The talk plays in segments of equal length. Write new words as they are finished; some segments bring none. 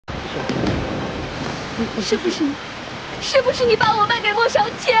是不是你？是不是你把我卖给莫少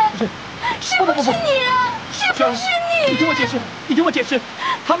谦？是不是你啊？是不是你？你听我解释，你听我解释。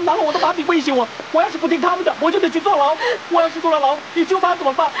他们拿了我的把柄威胁我，我要是不听他们的，我就得去坐牢。我要是坐了牢，你舅妈怎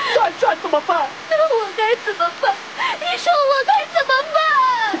么办？帅怎么办？那我该怎么办？你说我该怎么办？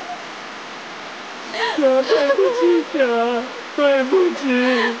对不起，对不起。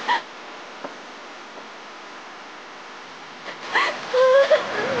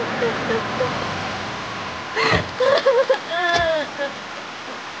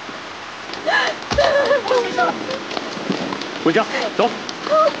回家，走。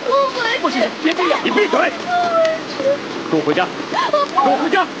我回去。不行，别这样，你闭嘴。跟我回家。跟我回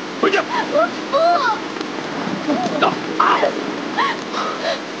家，回家。我不。走啊！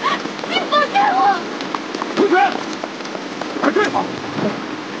你放开我！同学，快退吧。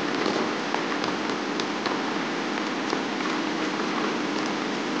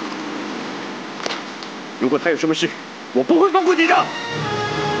如果他有什么事，我不会放过你的。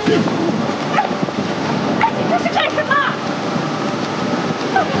那你这是干什么？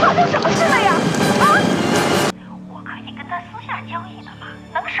到底发生什么事了呀？啊！我可以跟他私下交易的嘛，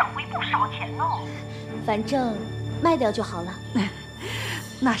能省回不少钱哦。反正卖掉就好了。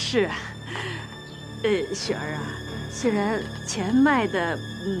那是啊，雪儿啊，虽然钱卖的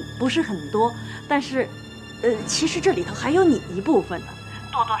不是很多，但是其实这里头还有你一部分呢，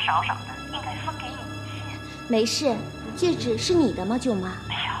多多少少的应该分给你一些。没事，戒指是你的吗，舅妈？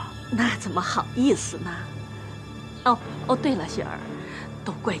哎呀，那怎么好意思呢？哦，对了，雪儿，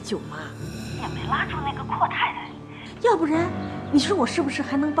都怪舅妈，也没拉住那个阔太太。要不然你说我是不是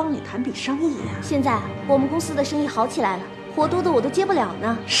还能帮你谈笔生意呀？现在我们公司的生意好起来了，活多的我都接不了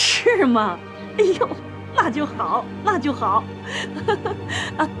呢。是吗？哎呦，那就好，那就好。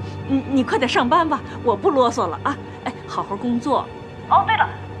啊，你快点上班吧，我不啰嗦了啊。哎，好好工作。哦，对了，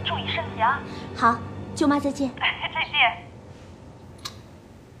注意身体啊。好，舅妈再见。再见。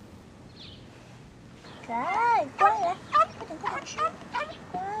乖，来，快点吃。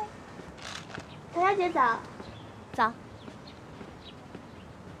乖，唐小姐早。早。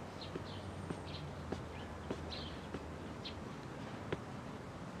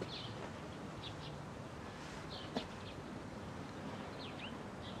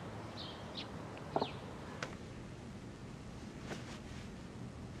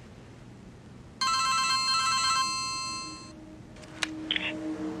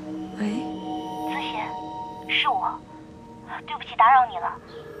是我，对不起打扰你了。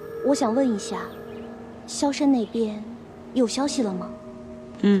我想问一下，萧山那边有消息了吗？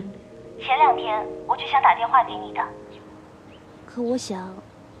前2天我就想打电话给你的，可我想，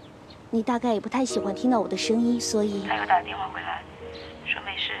你大概也不太喜欢听到我的声音，所以他又打电话回来，说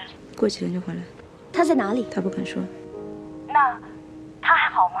没事，过几天就回来。他在哪里？他不肯说。那他还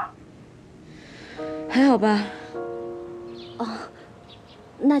好吗？还好吧。哦，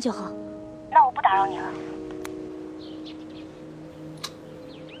那就好。那我不打扰你了。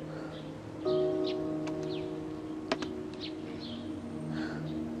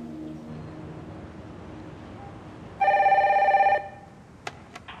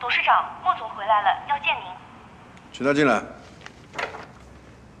董事长，莫总回来了，要见您。请他进来。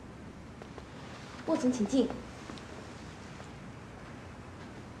莫总，请进。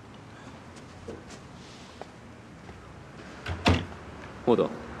莫总，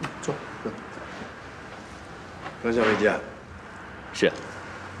坐。刚下飞机啊？是啊。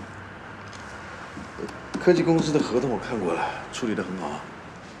科技公司的合同我看过了，处理得很好啊。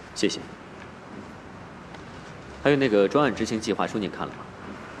谢谢。还有那个专案执行计划书，您看了吗？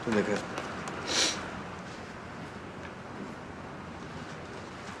正在看。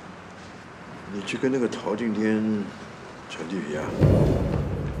你去跟那个陶敬天传地皮啊？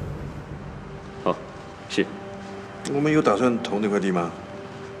哦，是。我们有打算投那块地吗？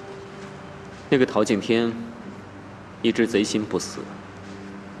那个陶敬天一直贼心不死，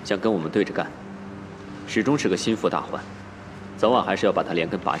想跟我们对着干，始终是个心腹大患，早晚还是要把他连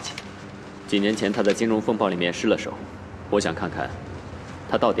根拔起。几年前他在金融风暴里面失了手，我想看看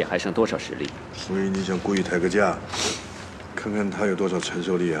他到底还剩多少实力。所以你想故意抬个价，看看他有多少承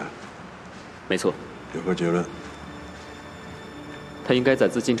受力啊？没错。有个结论。他应该在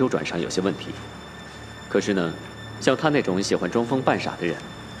资金周转上有些问题，可是呢，像他那种喜欢装疯扮傻的人，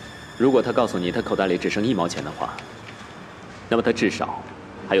如果他告诉你他口袋里只剩1毛钱的话，那么他至少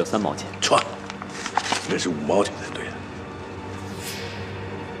还有3毛钱。错，那是5毛钱才对的。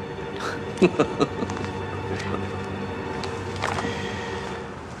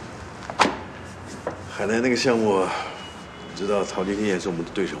海南那个项目，你知道陶敬天也是我们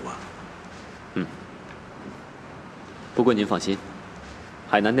的对手吗？不过您放心，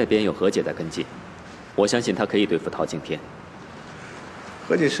海南那边有何姐在跟进，我相信她可以对付陶敬天。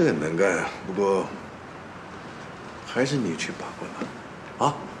何姐是很能干，不过还是你去把关吧。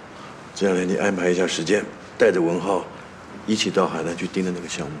啊，这两天你安排一下时间，带着文浩一起到海南去盯着那个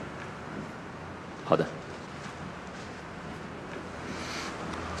项目。好的。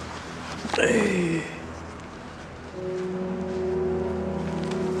哎，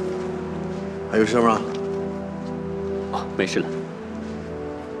还有事吗？哦，没事了。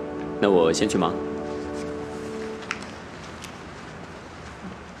那我先去忙。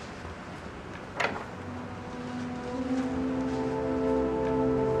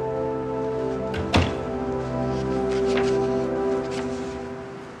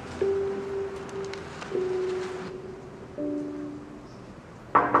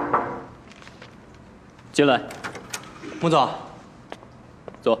进来，穆总。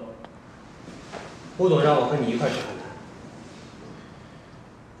坐。穆总让我和你一块去海南。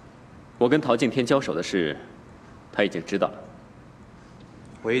我跟陶敬天交手的事，他已经知道了。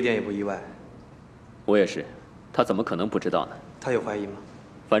我一点也不意外。我也是，他怎么可能不知道呢？他有怀疑吗？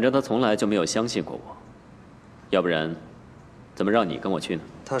反正他从来就没有相信过我，要不然，怎么让你跟我去呢？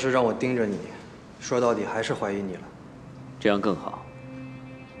他是让我盯着你，说到底还是怀疑你了。这样更好，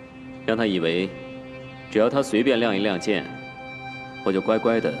让他以为。只要他随便亮一亮剑，我就乖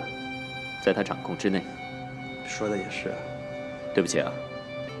乖的在他掌控之内。说的也是啊。对不起啊，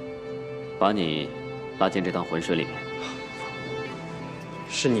把你拉进这趟浑水里面。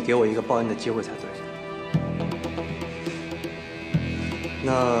是你给我一个报恩的机会才对。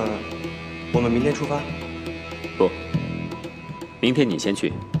那我们明天出发？不，明天你先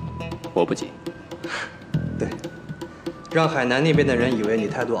去，我不急。对，让海南那边的人以为你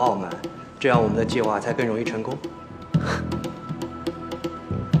态度傲慢。这样我们的计划才更容易成功。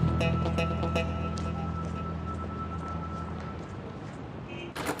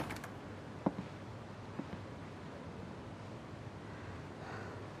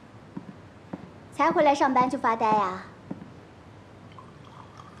才回来上班就发呆啊？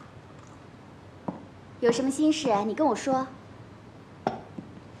有什么心事你跟我说。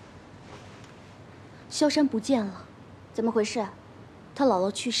萧山不见了，怎么回事？他姥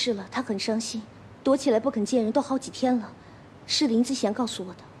姥去世了，他很伤心，躲起来不肯见人，都好几天了。是林子贤告诉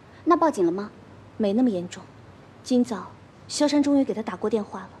我的。那报警了吗？没那么严重。今早，萧山终于给他打过电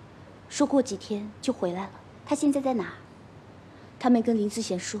话了，说过几天就回来了。他现在在哪儿？他没跟林子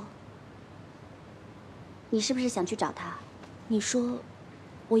贤说。你是不是想去找他？你说，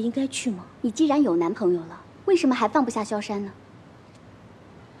我应该去吗？你既然有男朋友了，为什么还放不下萧山呢？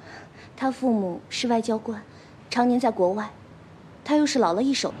他父母是外交官，常年在国外。他又是姥姥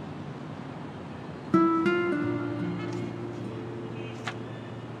一手。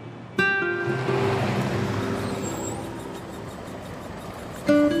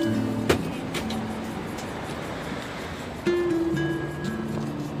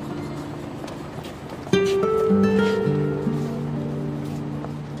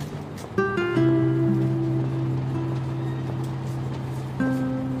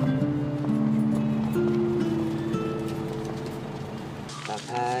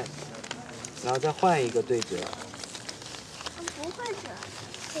然后再换一个对折。不会折。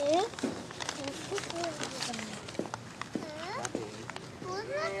我不是这个。不是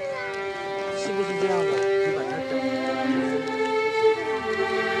这样。是不是这样的？你把它整过来。什么？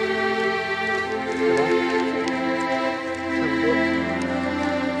差不多。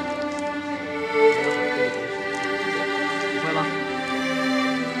快了。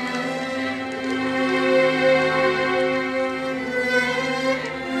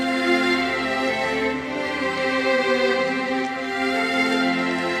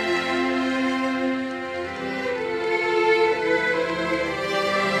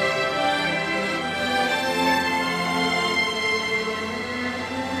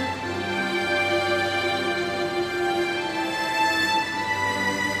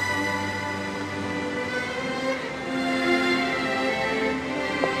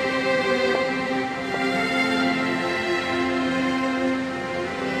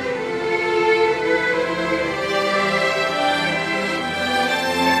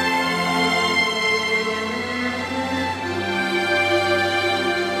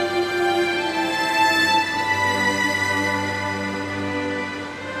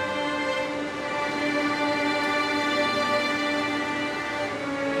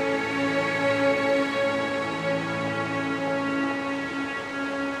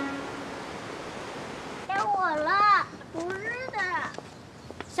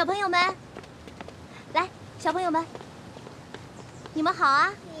小朋友们，来，小朋友们，你们好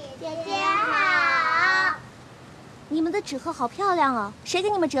啊！姐姐好。你们的纸鹤好漂亮哦，谁给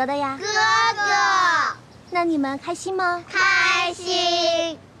你们折的呀？哥哥。那你们开心吗？开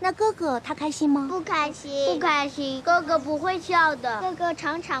心。那哥哥他开心吗？不开心，不开心。哥哥不会笑的，哥哥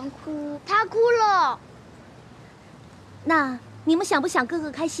常常哭，他哭了。那你们想不想哥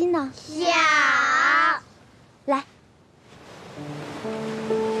哥开心呢？想。来。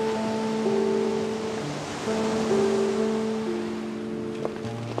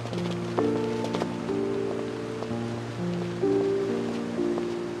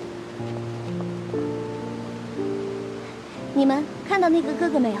你们看到那个哥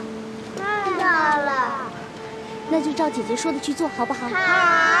哥没有？看到了。那就照姐姐说的去做，好不好？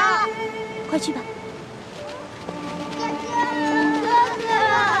好。快去吧。哥哥，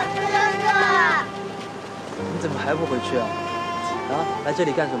你怎么还不回去啊？啊，来这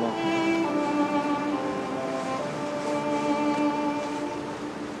里干什么？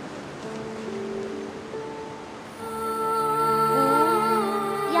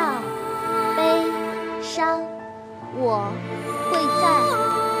不要悲伤。我会在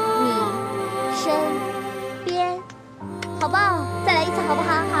你身边，好棒！再来一次，好不好？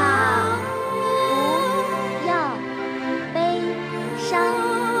好。不要悲伤，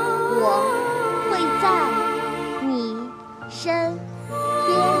我会在你身边。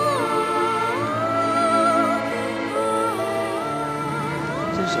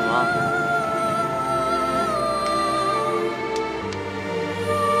这是什么？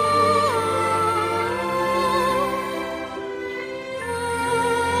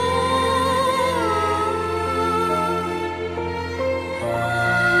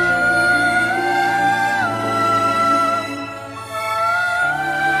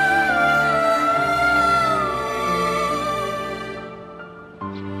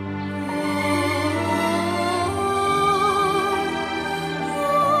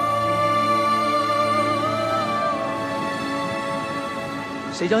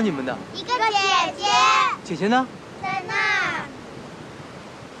谁教你们的？一个姐姐。姐姐呢？在那儿。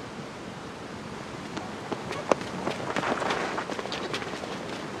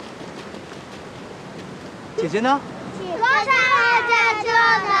姐姐呢？刚才还在这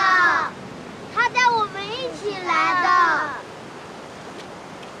呢，她带我们一起来的。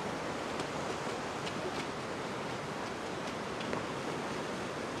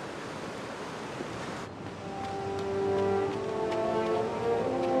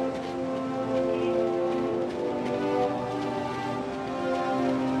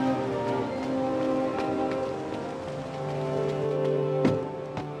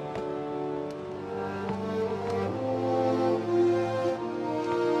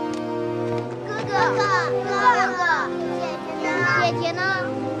姐姐呢？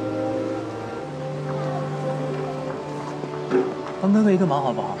帮哥哥一个忙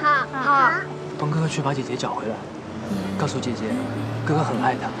好不好？好。帮哥哥去把姐姐找回来，告诉姐姐，哥哥很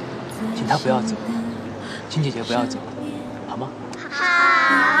爱她，请她不要走，请姐姐不要走，好吗？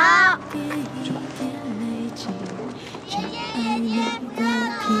好。去吧。姐姐不要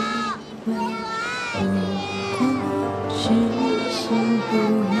走。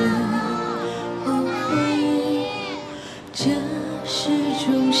这是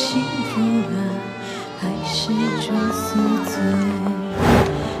种幸福啊，还是种宿醉？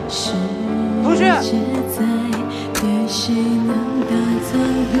同学，对谁能打造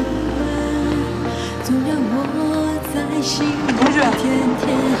永远？总让我在心里天天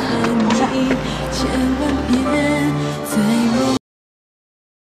喊你千万遍，在梦。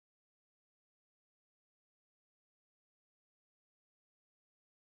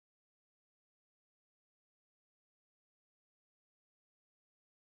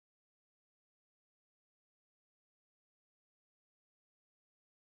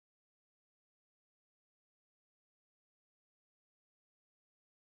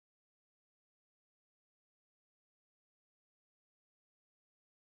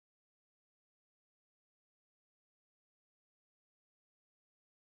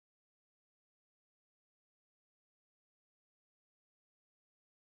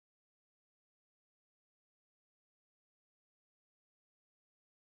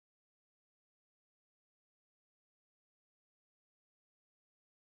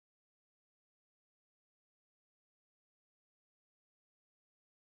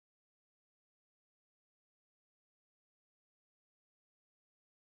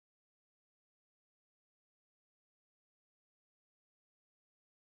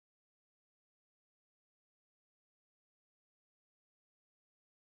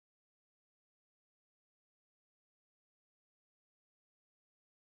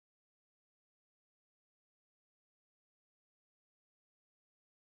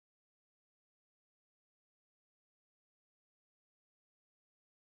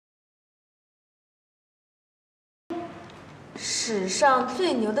史上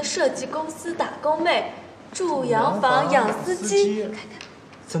最牛的设计公司打工妹，住洋房养司机。看看，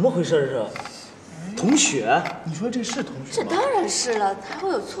怎么回事这？同雪？你说这是同雪这当然是了，才会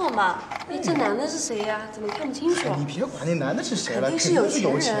有错嘛。哎，这男的是谁呀？怎么看不清楚？你别管那男的是谁了，肯定是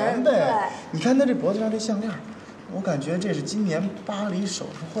有钱呗。对，你看他这脖子上这项链，我感觉这是今年巴黎首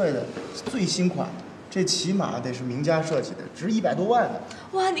饰会的最新款，这起码得是名家设计的，值100多万呢。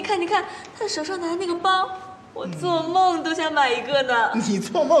哇，你看，他手上拿的那个包，我做梦都想买一个呢。你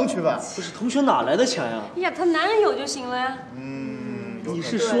做梦去吧。不是同学哪来的钱呀？哎呀，她男人有就行了呀。你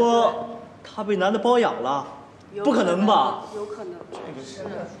是说她被男的包养了？不可能吧？有可能。这个是。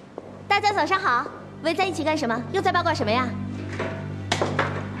大家早上好，围在一起干什么？又在八卦什么呀？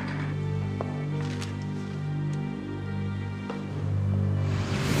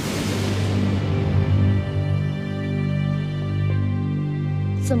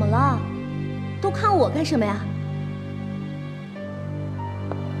怎么了？都看我干什么呀？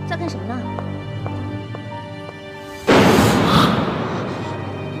在干什么呢？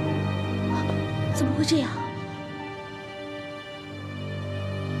怎么会这样？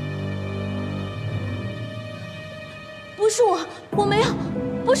不是我，我没有，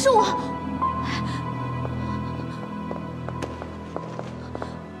不是我。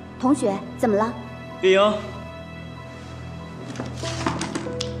同学，怎么了？月莹，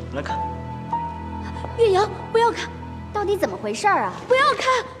来看。月莹，不要看，到底怎么回事啊？不要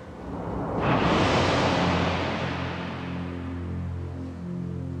看！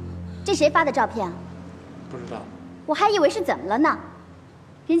这谁发的照片啊？不知道。我还以为是怎么了呢？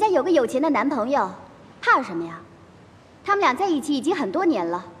人家有个有钱的男朋友，怕什么呀？他们俩在一起已经很多年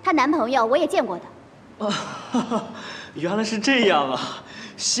了，她男朋友我也见过的。原来是这样啊，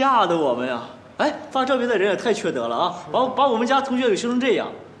吓得我们呀！哎，发照片的人也太缺德了啊，把我们家同学给凶成这样。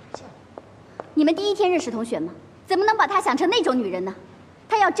你们第一天认识同学吗？怎么能把她想成那种女人呢？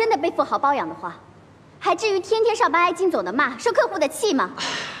她要真的被富豪包养的话，还至于天天上班挨金总的骂，受客户的气吗？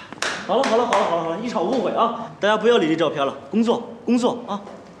好了，一场误会啊！大家不要理这照片了，工作啊！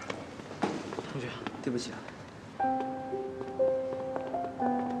同学，对不起啊。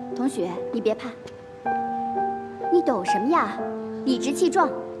同学，你别怕，你抖什么呀？理直气壮。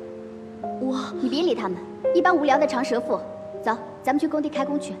你别理他们，一帮无聊的长舌妇。走，咱们去工地开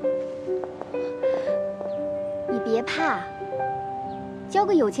工去。你别怕，交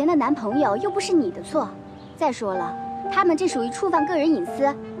个有钱的男朋友又不是你的错。再说了，他们这属于触犯个人隐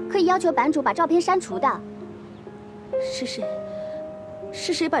私，可以要求版主把照片删除的。是谁？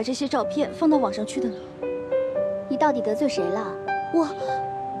是谁把这些照片放到网上去的呢？你到底得罪谁了？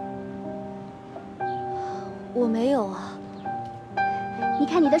我没有啊。你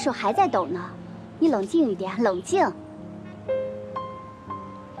看你的手还在抖呢，你冷静一点，冷静。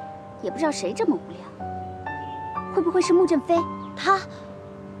也不知道谁这么无聊，会不会是穆振飞？他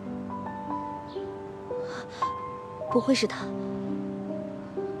不会是他，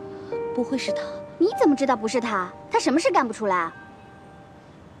不会是他。你怎么知道不是他？他什么事干不出来？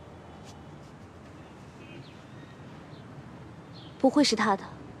不会是他的，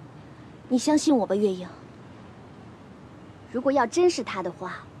你相信我吧，月莹。如果要真是他的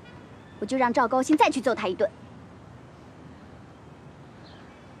话，我就让赵高兴再去揍他一顿。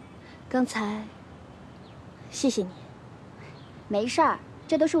刚才，谢谢你。没事儿，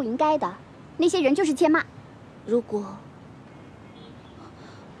这都是我应该的。那些人就是欠骂。如果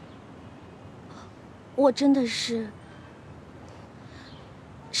我真的是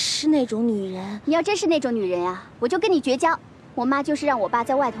那种女人，你要真是那种女人啊，我就跟你绝交。我妈就是让我爸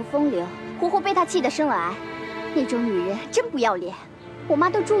在外头风流，活活被他气得生了癌。那种女人真不要脸，我妈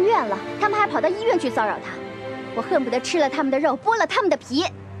都住院了，他们还跑到医院去骚扰她，我恨不得吃了他们的肉，剥了他们的皮。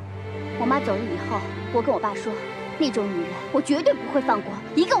我妈走了以后，我跟我爸说，那种女人我绝对不会放过，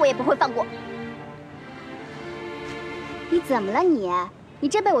一个我也不会放过。你怎么了你？你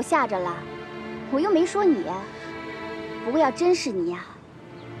真被我吓着了？我又没说你。不过要真是你呀，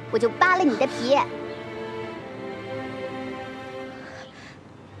我就扒了你的皮。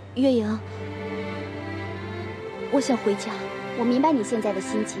月莹，我想回家。我明白你现在的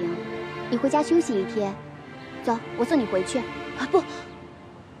心情，你回家休息一天。走，我送你回去。啊不，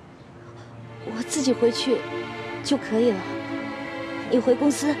我自己回去就可以了。你回公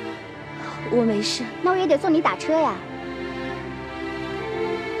司，我没事。那我也得送你打车呀。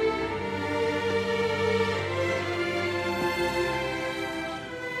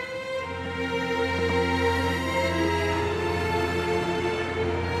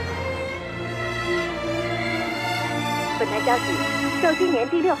本台消息，受今年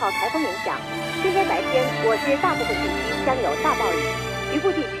第6号台风影响，今天白天我市大部分地区将有大暴雨，局部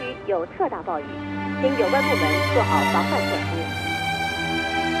地区有有特大暴雨，请有关部门做好防范措施。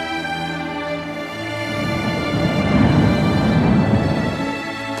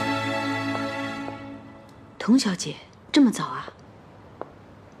童小姐，这么早啊？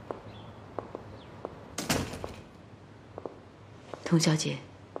童小姐，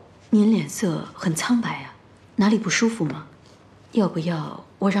您脸色很苍白啊，哪里不舒服吗？要不要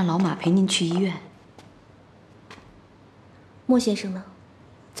我让老马陪您去医院？莫先生呢？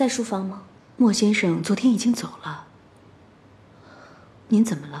在书房吗？莫先生昨天已经走了。您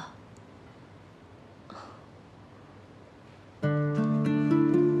怎么了？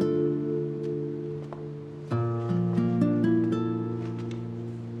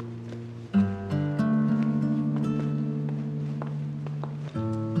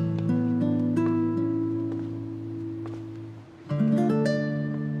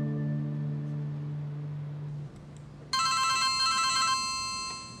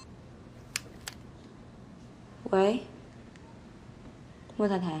喂，莫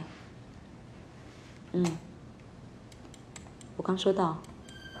太太。我刚收到，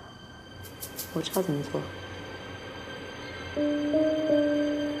我知道怎么做。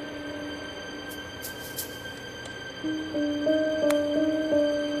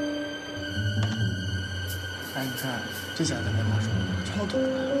哎，你看这下跟他妈说，超懂了。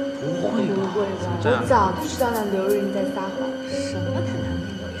不会吧？我早就知道那刘润在撒谎，什么谈男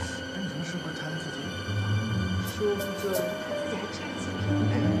朋友呀？那你说是不是他们自己？说不准他自己还占几便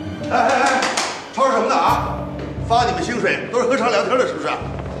宜。哎，吵什么呢啊？发你们薪水都是喝茶聊天的，是不是？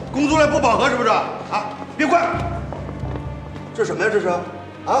工作量不饱和是不是？啊，别怪！这什么呀？这是？啊？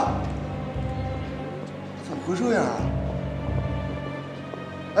怎么会这样啊？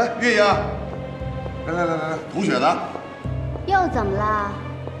哎，月莹，来，同学呢？又怎么了？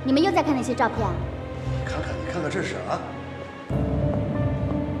你们又在看那些照片啊？你看看这是啊？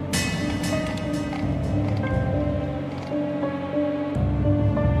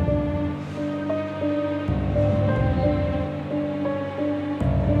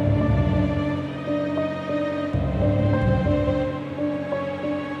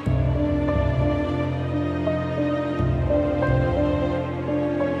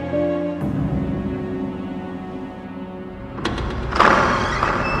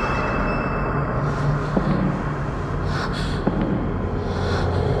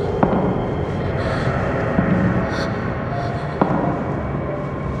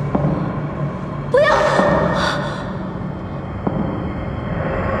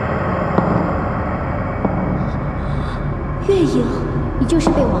你就是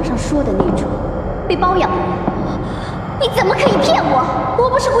被网上说的那种被包养的人，你怎么可以骗我？我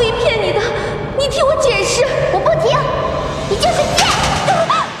不是故意骗你的，你听我解释。我不听，你就是贱！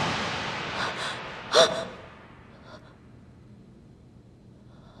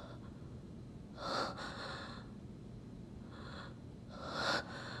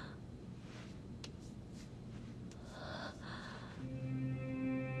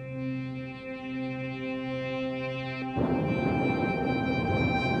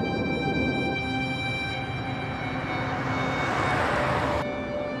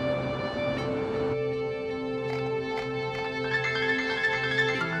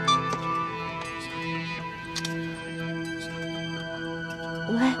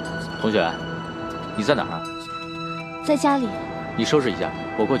同学，你在哪儿啊？在家里。你收拾一下，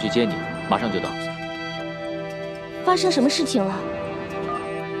我过去接你，马上就到。发生什么事情了？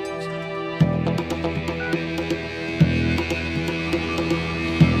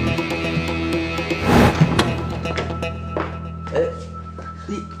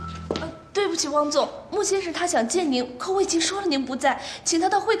对不起，汪总，穆先生他想见您，可我已经说了您不在，请他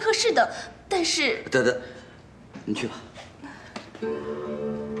到会客室等。但是，等，你去吧。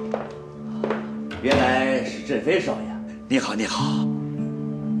原来是振飞少爷，你好，你好。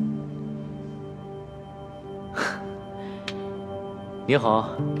你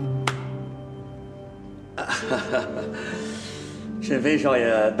好。振飞少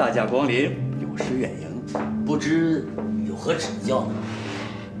爷大驾光临，有失远迎，不知有何指教呢？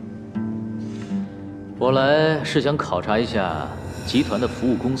我来是想考察一下集团的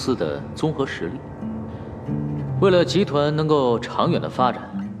服务公司的综合实力。为了集团能够长远的发展，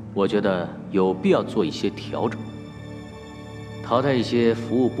我觉得有必要做一些调整，淘汰一些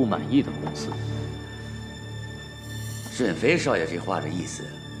服务不满意的公司。振飞少爷这话的意思，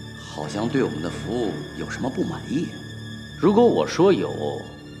好像对我们的服务有什么不满意。如果我说有，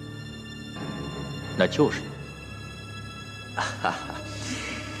那就是有。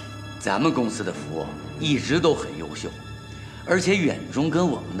咱们公司的服务一直都很优秀，而且远中跟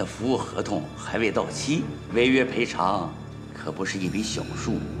我们的服务合同还未到期，违约赔偿可不是一笔小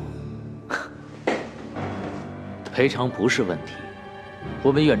数目。赔偿不是问题，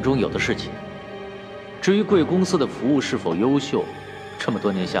我们院中有的是钱。至于贵公司的服务是否优秀，这么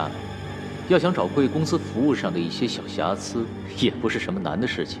多年下来，要想找贵公司服务上的一些小瑕疵，也不是什么难的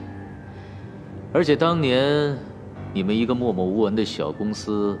事情。而且当年你们一个默默无闻的小公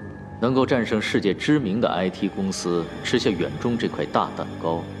司，能够战胜世界知名的 IT 公司，吃下远中这块大蛋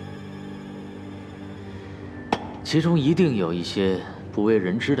糕，其中一定有一些不为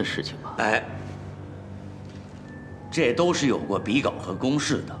人知的事情吧？哎，这都是有过比稿和公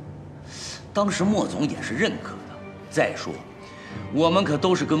示的，当时莫总也是认可的。再说，我们可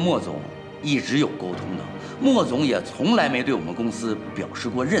都是跟莫总一直有沟通的，莫总也从来没对我们公司表示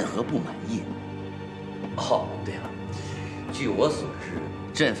过任何不满意。哦，对了，据我所知，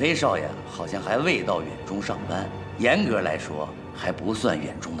振飞少爷好像还未到远中上班，严格来说还不算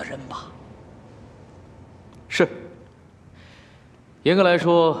远中的人吧？是。严格来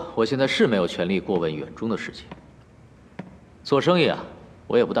说，我现在是没有权利过问远中的事情。做生意啊，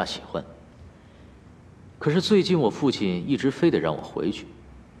我也不大喜欢。可是最近我父亲一直非得让我回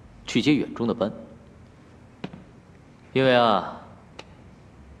去接远中的班，因为啊，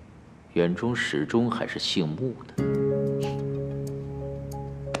远中始终还是姓穆的。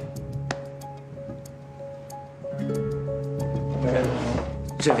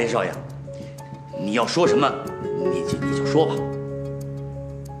振飞少爷，你要说什么，你就说吧。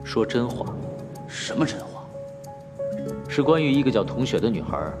说真话。什么真话？是关于一个叫童雪的女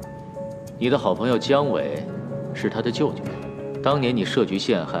孩。你的好朋友姜伟是她的舅舅，当年你设局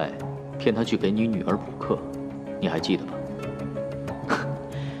陷害，骗她去给你女儿补课，你还记得吧？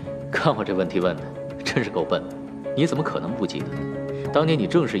看我这问题问的，真是够笨的。你怎么可能不记得？当年你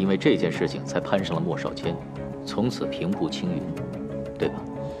正是因为这件事情才攀上了莫少谦，从此平步青云，对吧？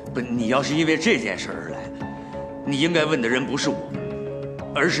不，你要是因为这件事而来，你应该问的人不是我，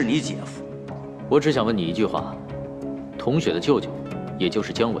而是你姐夫。我只想问你一句话：童雪的舅舅，也就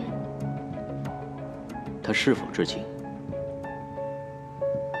是姜伟，他是否知情？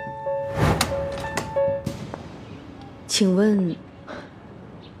请问，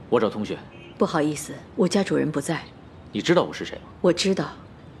我找童雪。不好意思，我家主人不在。你知道我是谁吗？我知道，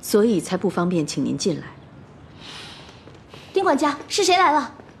所以才不方便请您进来。丁管家，是谁来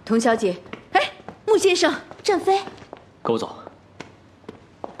了？童小姐，哎，穆先生，振飞，跟我走。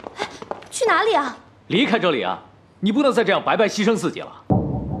去哪里啊？离开这里啊！你不能再这样白白牺牲自己了。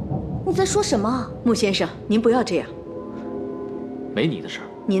你在说什么？穆先生，您不要这样。没你的事儿。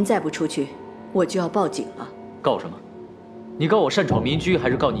您再不出去，我就要报警了。告什么？你告我擅闯民居，还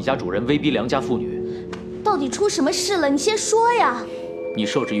是告你家主人威逼良家妇女？到底出什么事了？你先说呀！你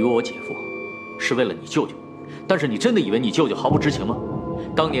受制于我姐夫，是为了你舅舅。但是你真的以为你舅舅毫不知情吗？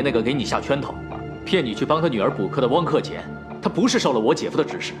当年那个给你下圈套，骗你去帮他女儿补课的汪克俭，他不是受了我姐夫的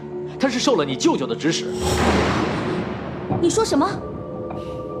指使，他是受了你舅舅的指使。你说什么？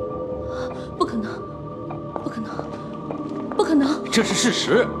不可能，不可能，不可能！这是事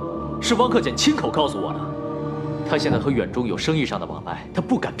实，是汪克俭亲口告诉我的。他现在和远中有生意上的往来，他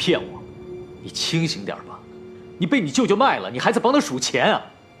不敢骗我。你清醒点吧，你被你舅舅卖了，你还在帮他数钱啊！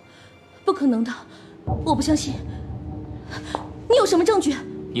不可能的，我不相信。你有什么证据？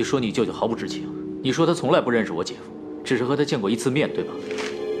你说你舅舅毫不知情，你说他从来不认识我姐夫，只是和他见过一次面，对吧？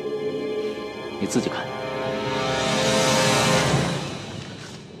你自己看。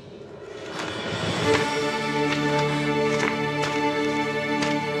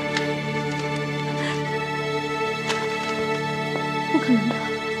不可能的，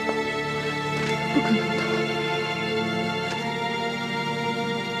不可能的。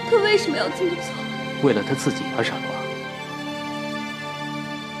他为什么要这么做？为了他自己啊，傻瓜。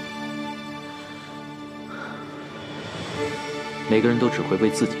每个人都只会为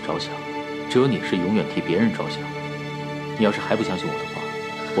自己着想，只有你是永远替别人着想。你要是还不相信我的话，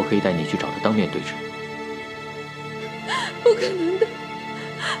我可以带你去找他当面对质。不可能的，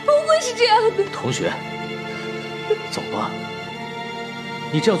不会是这样的。同学，走吧。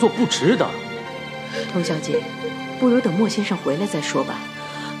你这样做不值得。童小姐，不如等莫先生回来再说吧。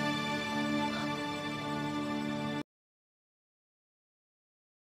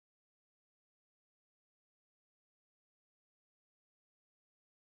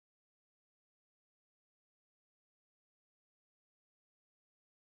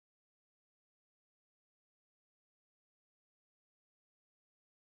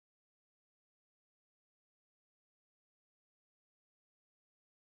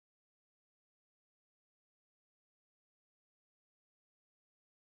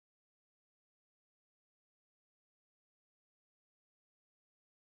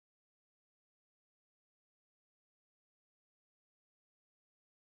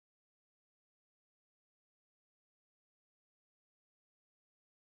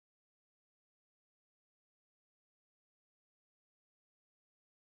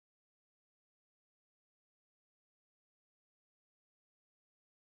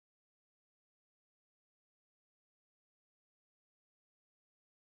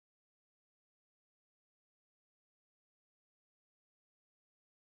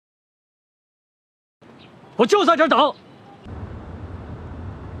我就在这儿等。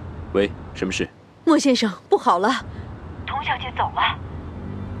喂，什么事？莫先生，不好了，童小姐走了。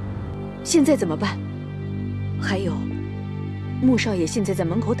现在怎么办？还有，穆少爷现在在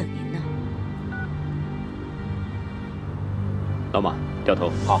门口等您呢。老马，掉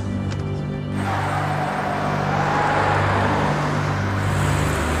头。好。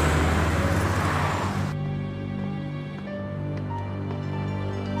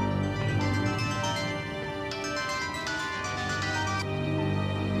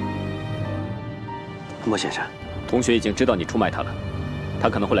莫先生，同学已经知道你出卖他了，他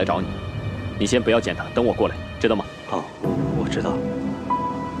可能会来找你，你先不要见他，等我过来，知道吗？哦，我知道。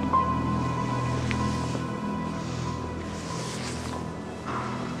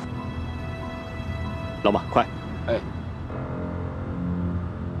老马，快！哎。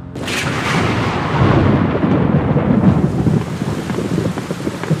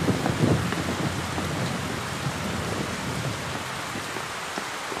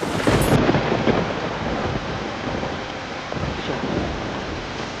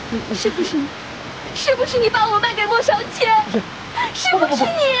是不是你？是不是你把我卖给莫少谦？是不是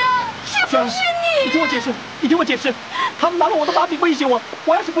你啊？是不是你？你听我解释，你听我解释，他们拿了我的把柄威胁我，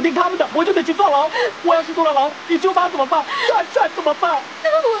我要是不听他们的，我就得去坐牢。我要是坐了牢，你舅妈怎么办？帅怎么办？那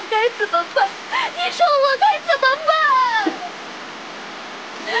我该怎么办？你说我该怎么办？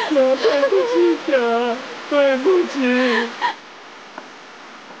妈，对不起呀，对不起。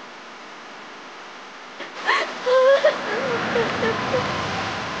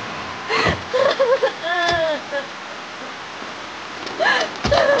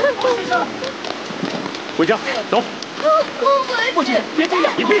莫先生，回家，走。不行，别这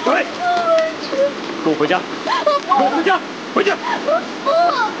样，你闭嘴。跟我回家。跟我回家，回去。不。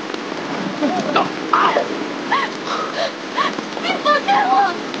啊！你放开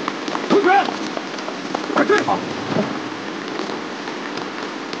我！同学，快退！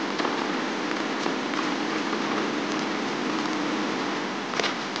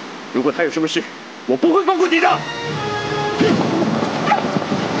如果他有什么事，我不会放过你的。哎，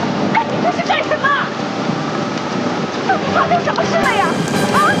你这是干什么？到底发生什么事了呀？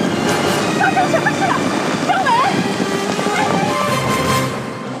啊？发生什么事了？张伟，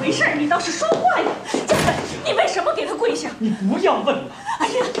怎么回事？你倒是说话呀！江伟，你为什么给他跪下？你不要问了。哎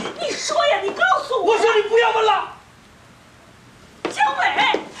呀，你说呀，你告诉我。我说你不要问了。江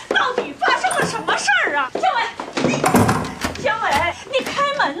伟，到底发生了什么事儿啊？江伟，江伟，你开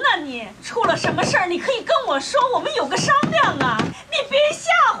门呐！你出了什么事儿？你可以跟我说，我们有个商量啊！你别吓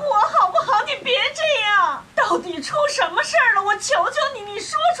唬我好不好？你别这样！到底出什么事儿了？我求求你，你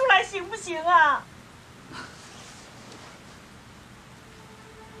说出来行不行啊？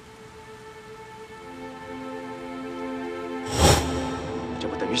这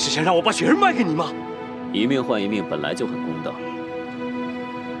不等于是想让我把雪儿卖给你吗？一命换一命本来就很公道，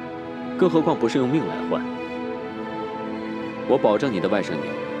更何况不是用命来换。我保证你的外甥女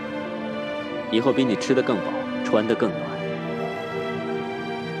以后比你吃得更饱，穿得更暖。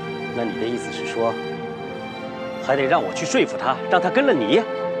那你的意思是说，还得让我去说服她，让她跟了你？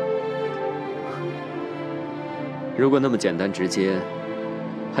如果那么简单直接，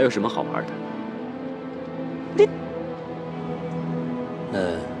还有什么好玩的？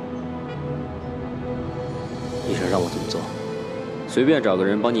你想让我怎么做？随便找个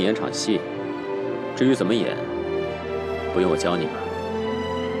人帮你演场戏，至于怎么演，不用我教你吧。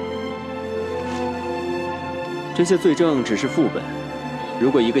这些罪证只是副本，如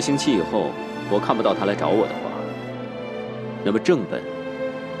果1个星期以后我看不到他来找我的话，那么正本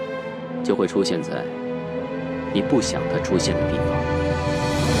就会出现在你不想他出现的地方。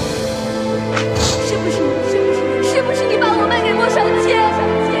是不是你？是不是你把我卖给莫少谦？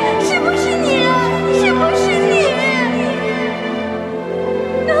是不是你啊？是不是你？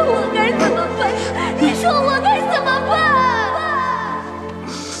那我该怎么办？你说我该怎么办？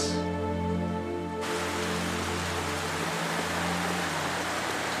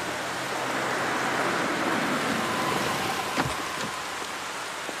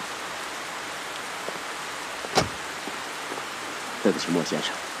对不起，莫先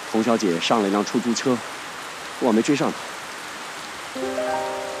生，童小姐上了一辆出租车，我没追上她。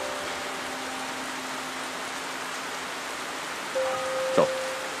走。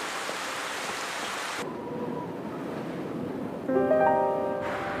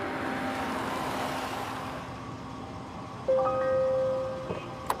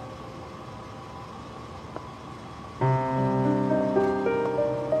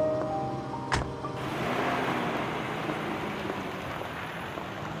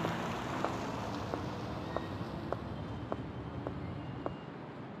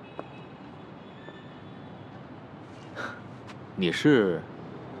你是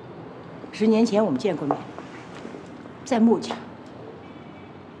？10年前我们见过面，在木家。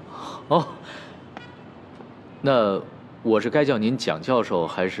哦，那我是该叫您蒋教授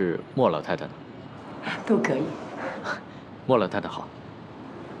还是莫老太太呢？都可以。莫老太太好。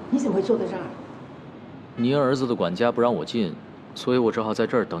你怎么会坐在这儿？您儿子的管家不让我进，所以我只好在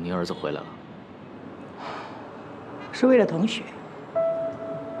这儿等您儿子回来了。是为了同学。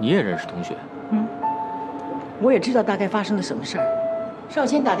你也认识同学？嗯，我也知道大概发生了什么事儿。少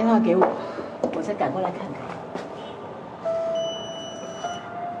谦打电话给我，我才赶过来看看。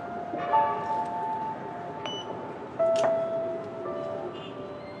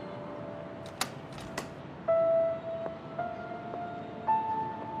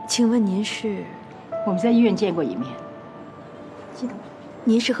请问您是？我们在医院见过一面，记得吗？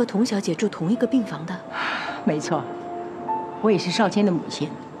您是和童小姐住同一个病房的？没错，我也是少谦的母亲。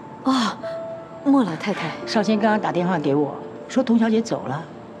哦，莫老太太。少谦刚刚打电话给我，说童小姐走了，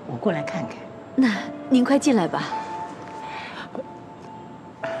我过来看看。那您快进来吧。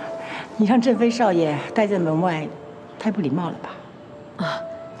你让振飞少爷待在门外，太不礼貌了吧？啊，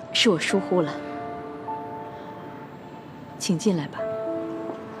是我疏忽了，请进来吧。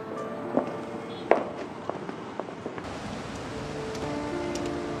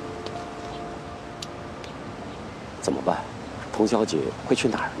怎么办？童小姐会去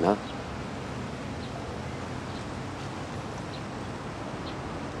哪儿呢？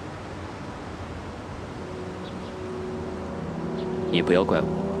你不要怪我，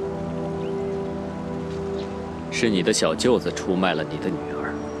是你的小舅子出卖了你的女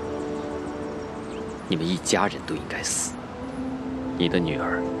儿，你们一家人都应该死。你的女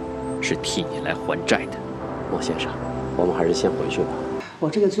儿是替你来还债的。莫先生，我们还是先回去吧。我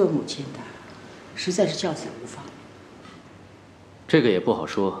这个做母亲的，实在是教子无方。这个也不好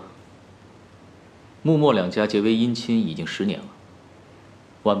说。穆莫两家结为姻亲已经10年了，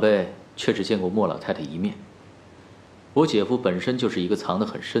晚辈却只见过莫老太太一面。我姐夫本身就是一个藏得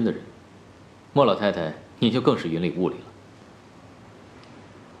很深的人，莫老太太你就更是云里雾里了。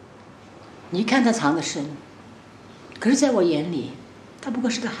你看他藏得深，可是在我眼里，他不过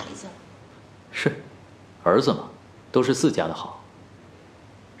是个孩子。是，儿子嘛，都是自家的好。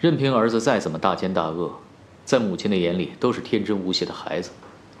任凭儿子再怎么大奸大恶，在母亲的眼里都是天真无邪的孩子。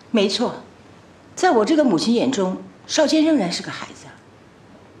没错，在我这个母亲眼中，少谦仍然是个孩子。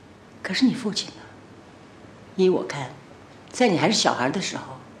可是你父亲呢？依我看，在你还是小孩的时候，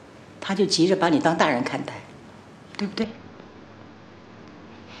他就急着把你当大人看待，对不对？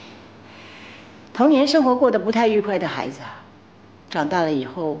童年生活过得不太愉快的孩子，长大了以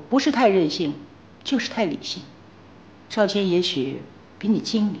后不是太任性，就是太理性。少谦也许比你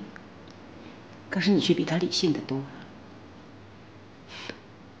精明，可是你却比他理性得多。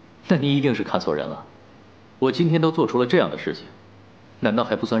那你一定是看错人了。我今天都做出了这样的事情，难道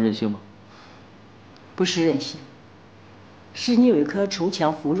还不算任性吗？不是任性，是你有一颗锄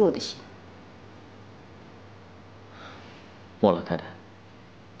强扶弱的心。莫老太太，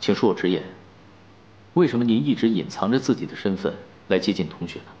请恕我直言，为什么您一直隐藏着自己的身份来接近同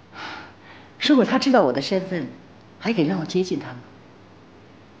学呢？如果他知道我的身份，还肯让我接近他吗？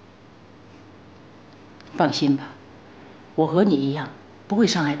放心吧，我和你一样，不会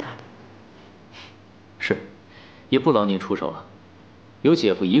伤害他的。是，也不劳您出手了，有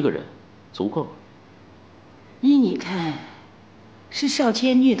姐夫一个人足够了。依你看，是少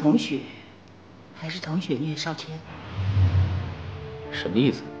谦虐同学，还是同学虐少谦？什么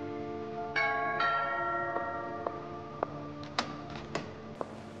意思？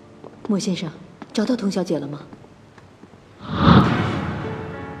莫先生，找到童小姐了吗？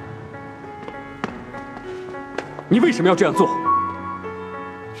你为什么要这样做？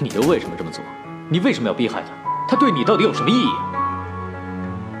你又为什么这么做？你为什么要逼害他？他对你到底有什么意义？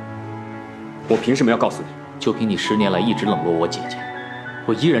我凭什么要告诉你？就凭你10年来一直冷落我姐姐，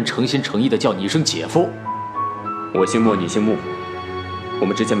我依然诚心诚意地叫你一声姐夫。我姓莫，你姓穆，我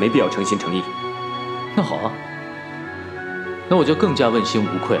们之间没必要诚心诚意。那好啊，那我就更加问心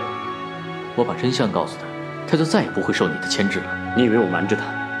无愧了。我把真相告诉他，他就再也不会受你的牵制了。你以为我瞒着他，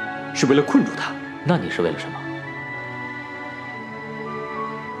是为了困住他？那你是为了什么？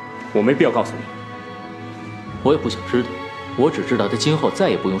我没必要告诉你。我也不想知道，我只知道他今后再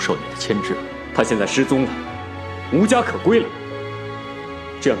也不用受你的牵制了。他现在失踪了，无家可归了。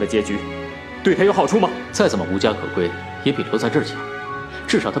这样的结局，对他有好处吗？再怎么无家可归，也比留在这儿强。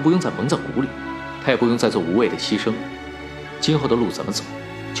至少他不用再蒙在鼓里，他也不用再做无谓的牺牲。今后的路怎么走，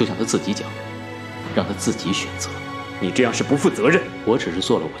就像他自己讲，让他自己选择。你这样是不负责任。我只是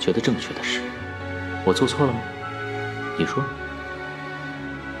做了我觉得正确的事，我做错了吗？你说。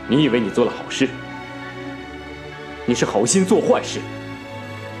你以为你做了好事？你是好心做坏事。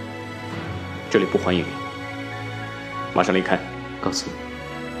这里不欢迎你，马上离开。告辞。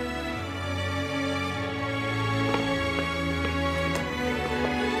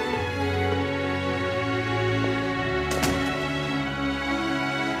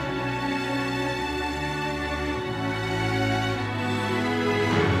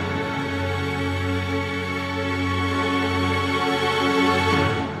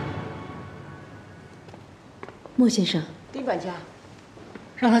莫先生，丁管家，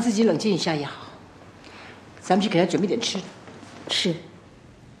让他自己冷静一下也好。咱们去给他准备点吃的。是。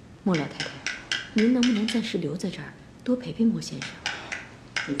莫老太太，您能不能暂时留在这儿，多陪陪莫先生？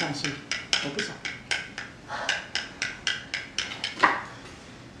你放心，我不想。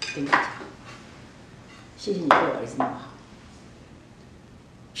丁管家，谢谢你对我儿子那么好。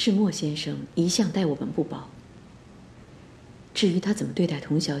是莫先生一向待我们不薄。至于他怎么对待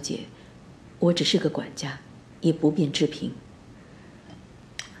童小姐，我只是个管家，也不便置评。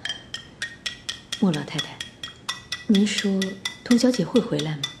莫老太太，您说童小姐会回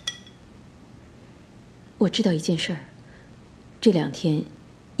来吗？我知道一件事儿，这2天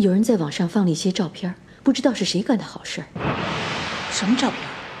有人在网上放了一些照片，不知道是谁干的好事儿。什么照片？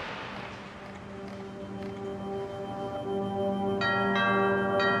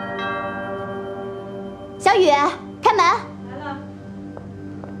小雨，开门。来了。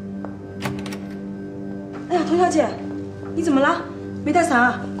哎呀，童小姐，你怎么了？没带伞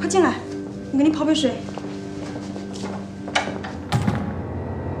啊？快进来，我给你泡杯水。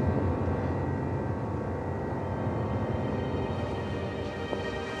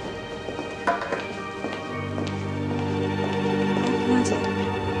童小姐，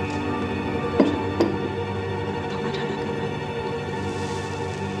把头发插给我。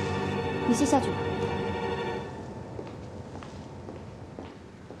你先下去吧。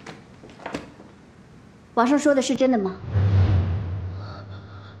网上说的是真的吗？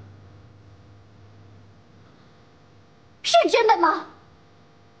是真的吗？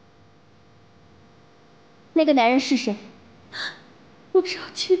那个男人是谁？陆少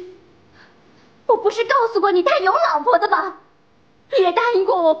卿，我不是告诉过你他有老婆的吗？你也答应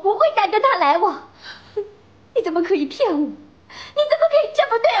过我不会再跟他来往，你怎么可以骗我？你怎么可以这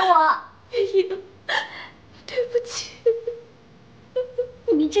么对我？月英，对不起，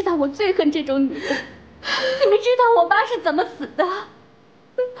你明知道我最恨这种女人。你们知道我妈是怎么死的？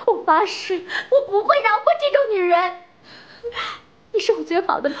我发誓，我不会饶过这种女人。你是我最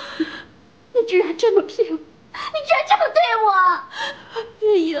好的朋友，你居然这么骗我，你居然这么对我！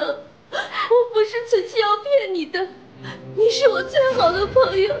月英，我不是存心要骗你的，你是我最好的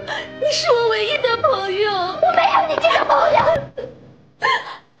朋友，你是我唯一的朋友。我没有你这个朋友。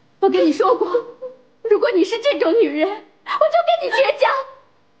我跟你说过，如果你是这种女人，我就跟你绝交。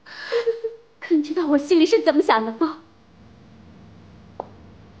可你知道我心里是怎么想的吗？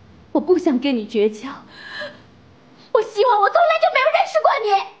我不想跟你绝交，我希望我从来就没有认识过你。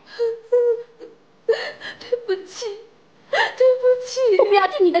对不起，对不起，我不要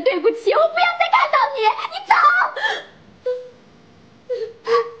听你的对不起，我不要再看到你，你走。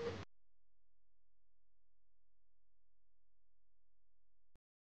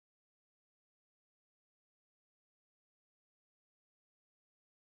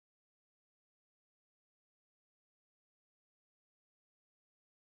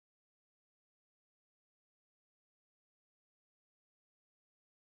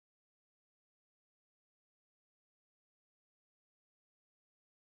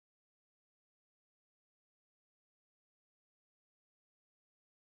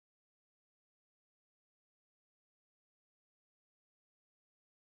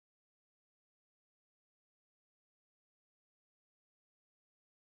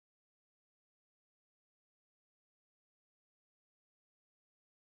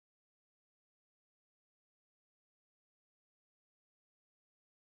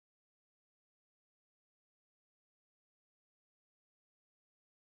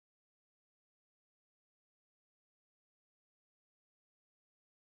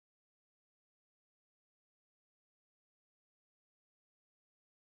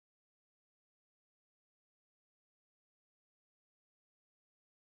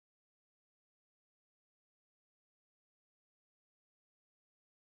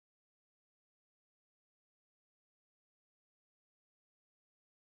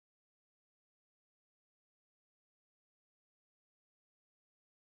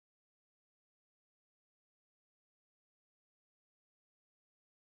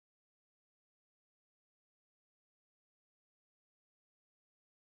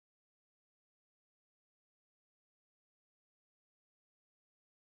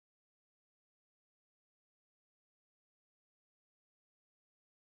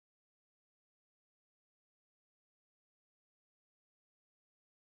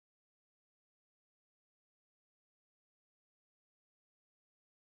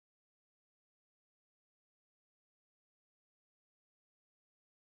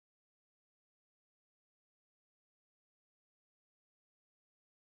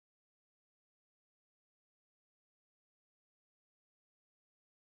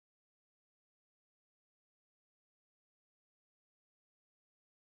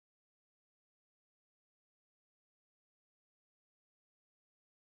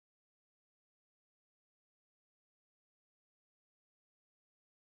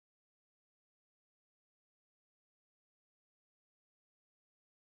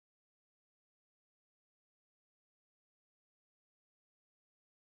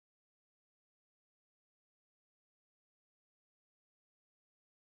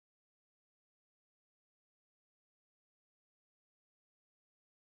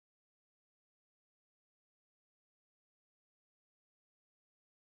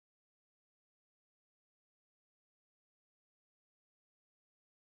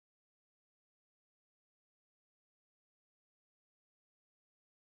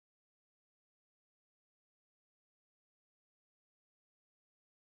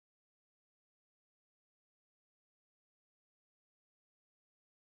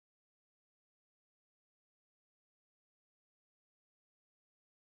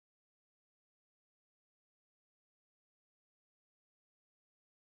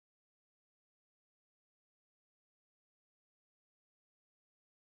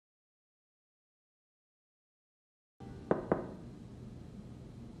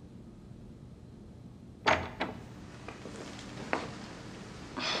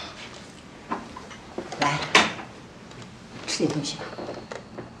吃点东西吧。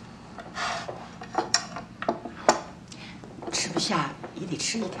吃不下也得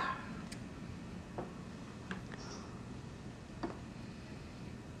吃一点。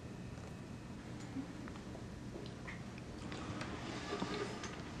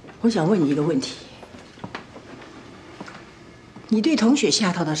我想问你一个问题：你对同学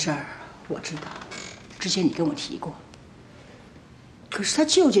下套的事儿，我知道，之前你跟我提过。可是他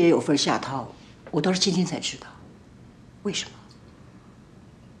舅舅也有份下套，我倒是今天才知道，为什么？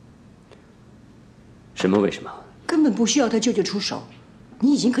什么为什么？根本不需要他舅舅出手，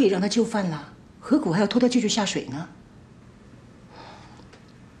你已经可以让他就范了，何苦还要拖他舅舅下水呢？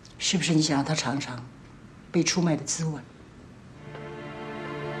是不是你想让他尝尝被出卖的滋味？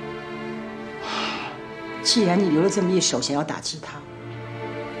既然你留了这么一手，想要打击他，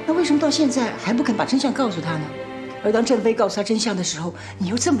那为什么到现在还不肯把真相告诉他呢？而当郑飞告诉他真相的时候，你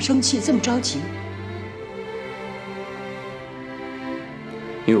又这么生气，这么着急？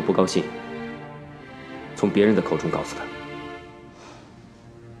因为我不高兴，从别人的口中告诉他。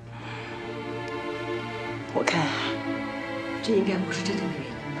我看这应该不是真正的原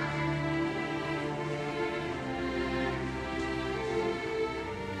因吧？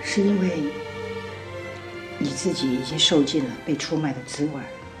是因为你自己已经受尽了被出卖的滋味，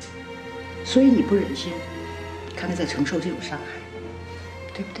所以你不忍心看他在承受这种伤害，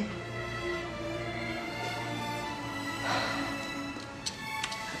对不对？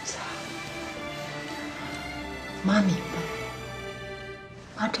儿子啊，妈明白，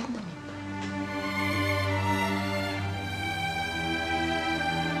妈真的明白。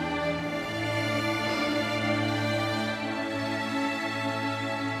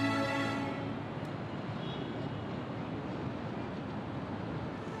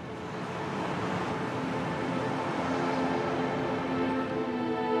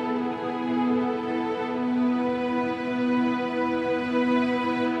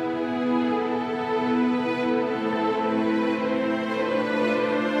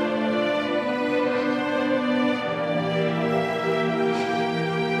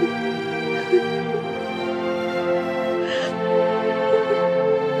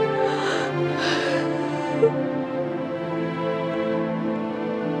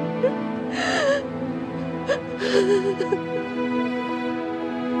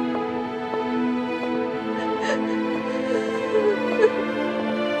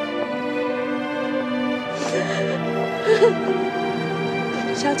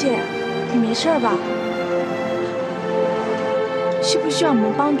小姐，你没事吧？需不需要我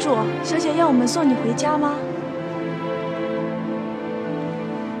们帮助？小姐要我们送你回家吗？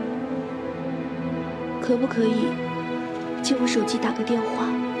可不可以借我手机打个电话？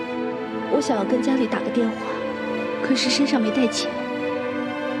我想要跟家里打个电话，可是身上没带钱。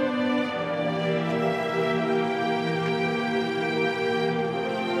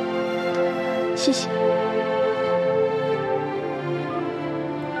谢谢。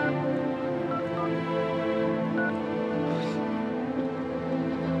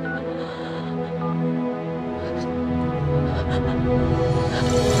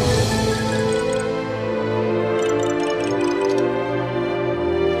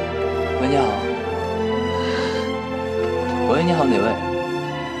喂，你好。喂，你好，哪位？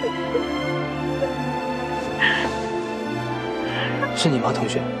是你吗，同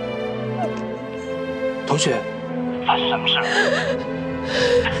学？同学，发生什么事了？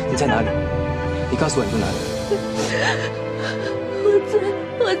你在哪里？你告诉我你在哪里？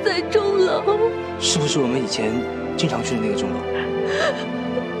我在钟楼。是不是我们以前经常去的那个钟楼？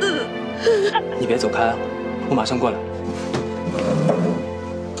你别走开啊，我马上过来。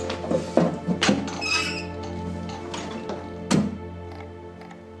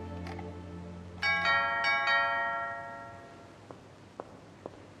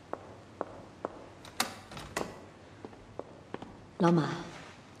老马，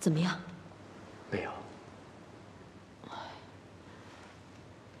怎么样？没有。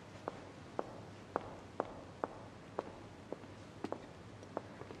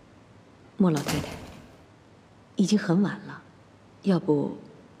莫老太太，已经很晚了，要不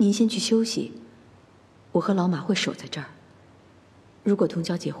您先去休息，我和老马会守在这儿。如果童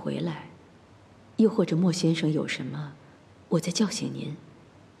小姐回来，又或者莫先生有什么，我再叫醒您。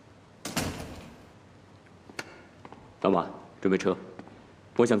老马，准备车，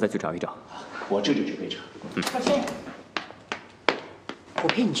我想再去找一找。我这就准备车。少谦，我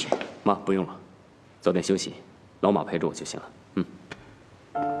陪你去。妈，不用了，早点休息，老马陪着我就行了。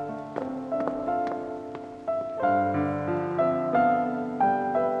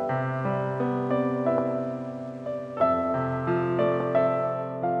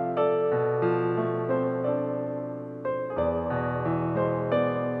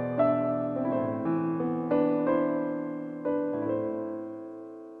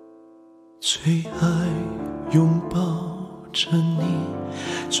最爱拥抱着你，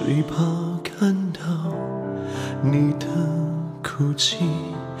最怕看到你的哭泣，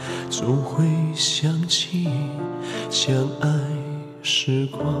总会想起相爱时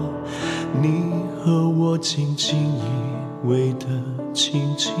光，你和我紧紧依偎的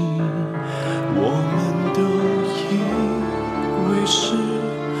情景，我们都以为是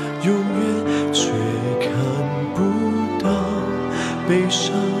永远，却看不到悲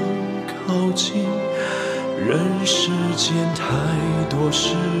伤靠近。人世间太多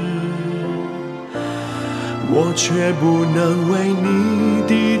事，我却不能为你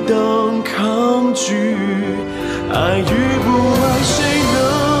抵挡抗拒。爱与不爱，谁能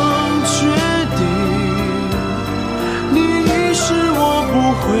决定？你已是我不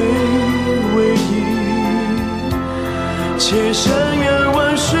会唯一。千山远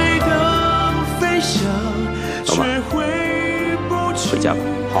万水的飞翔，却回不去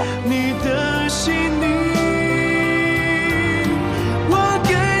你的心里。我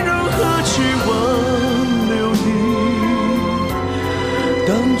该如何去挽留你？当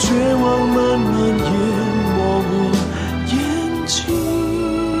绝望慢慢淹没我眼睛，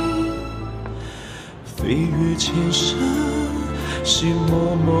飞越千山，心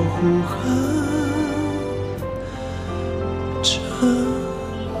模模糊糊着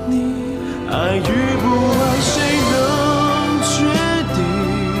你。爱与不爱，谁能决定？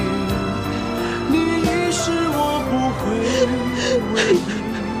你已是我不会唯一。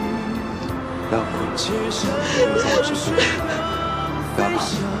不要哭，放我身边，不要怕。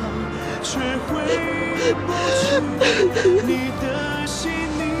却回不去你的心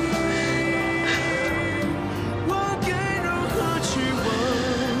里，我该如何去挽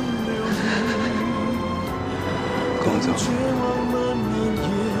留你？跟我走。绝望慢慢淹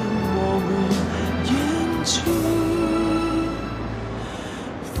没我眼睛，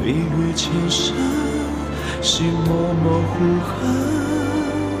飞越千山，心模模糊糊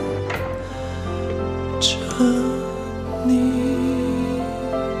着你。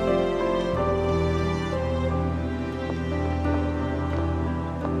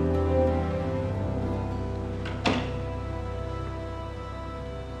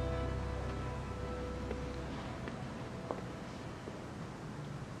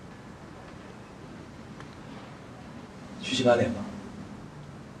去洗把脸吧。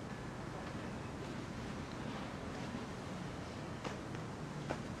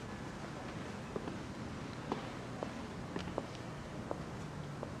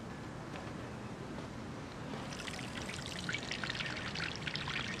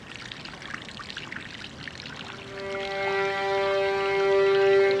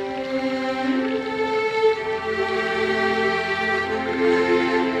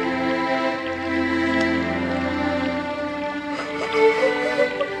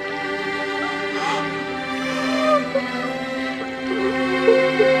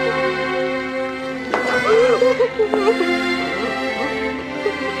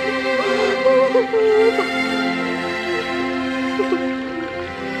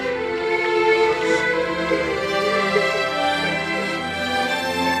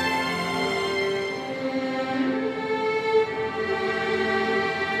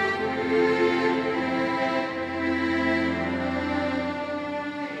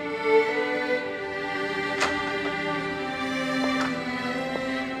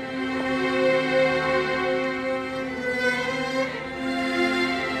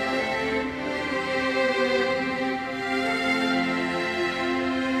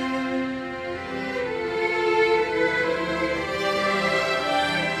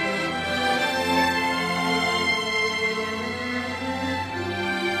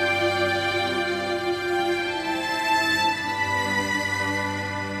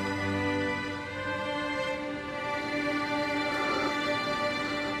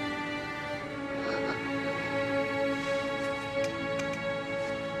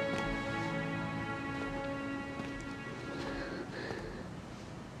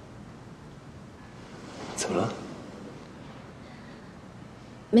怎么了？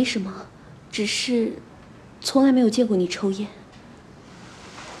没什么，只是从来没有见过你抽烟。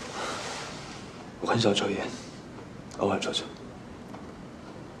我很少抽烟，偶尔抽抽。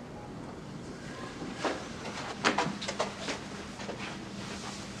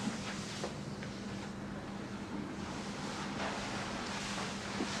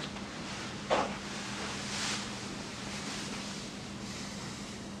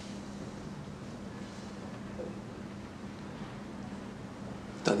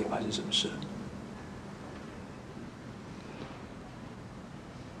到底发生什么事了？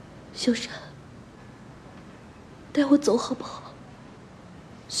秀山，带我走好不好？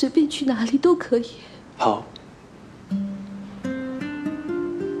随便去哪里都可以。好。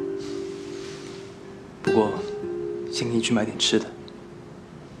不过，先给你去买点吃的，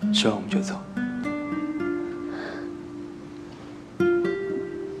吃完我们就走。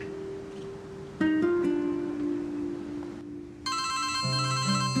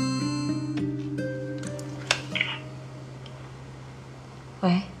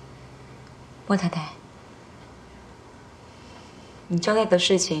喂，莫太太，你交代的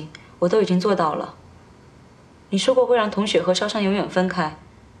事情我都已经做到了。你说过会让同学和烧伤永远分开，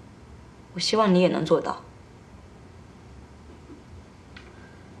我希望你也能做到。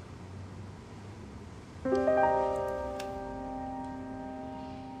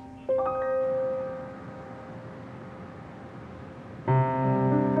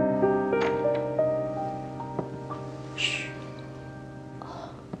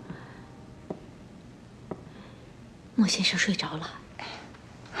莫先生睡着了，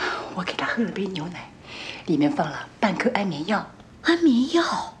我给他喝了杯牛奶，里面放了半颗安眠药。安眠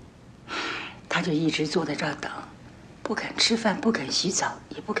药？他就一直坐在这儿等，不肯吃饭，不肯洗澡，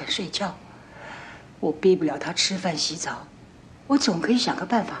也不肯睡觉。我逼不了他吃饭洗澡，我总可以想个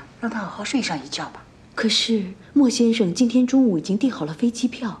办法让他好好睡上一觉吧。可是莫先生今天中午已经订好了飞机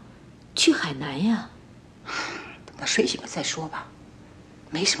票，去海南呀。等他睡醒了再说吧，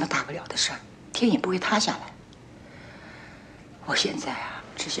没什么大不了的事儿，天也不会塌下来。我现在啊，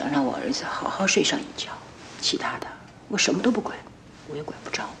只想让我儿子好好睡上一觉，其他的我什么都不管，我也管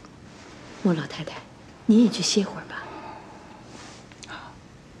不着。莫老太太，您也去歇会儿吧。好，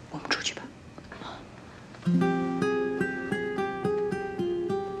我们出去吧。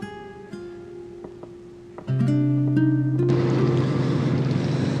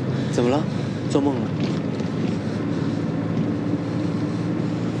怎么了？做梦了？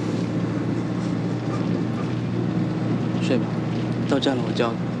睡吧。到站了，我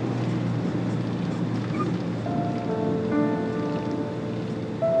叫你。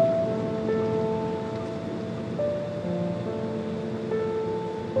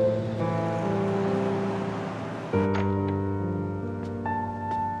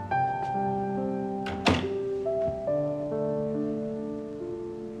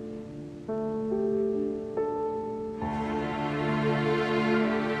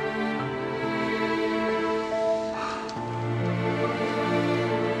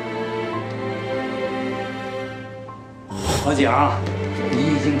老蒋，你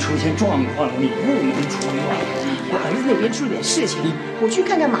已经出现状况了，你不能出来。我儿子那边出了点事情，我去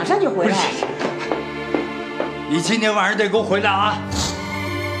看看，马上就回来。你今天晚上得给我回来啊！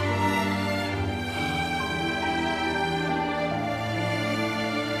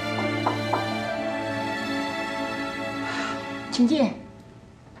请进。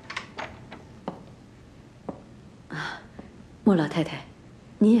莫老太太，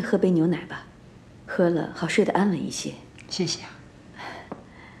您也喝杯牛奶吧，喝了好睡得安稳一些。谢谢啊。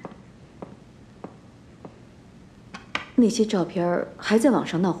那些照片还在网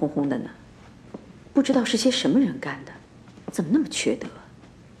上闹哄哄的呢，不知道是些什么人干的，怎么那么缺德？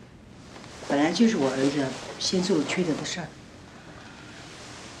本来就是我儿子先做了缺德的事儿。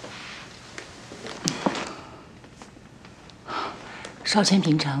少谦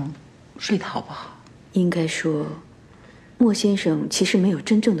平常睡得好不好？应该说，莫先生其实没有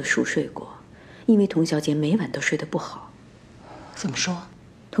真正的熟睡过，因为童小姐每晚都睡得不好。怎么说？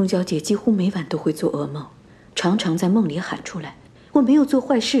童小姐几乎每晚都会做噩梦，常常在梦里喊出来：“我没有做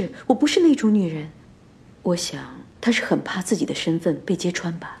坏事，我不是那种女人。”我想她是很怕自己的身份被揭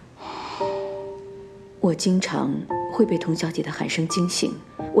穿吧。我经常会被童小姐的喊声惊醒，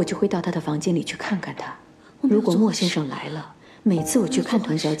我就会到她的房间里去看看她。如果莫先生来了，每次我去看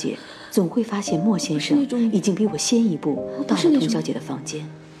童小姐，总会发现莫先生已经比我先一步到了童小姐的房间。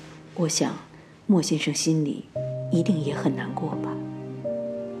我想，莫先生心里一定也很难过吧。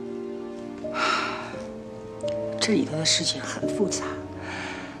这里头的事情很复杂，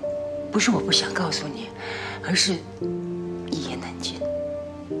不是我不想告诉你，而是一言难尽。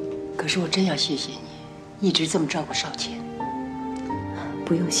可是我真要谢谢你，一直这么照顾少谦。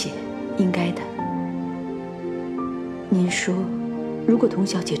不用谢，应该的。您说，如果童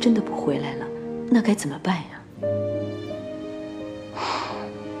小姐真的不回来了，那该怎么办呀？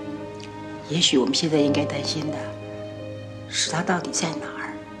也许我们现在应该担心的是她到底在哪儿。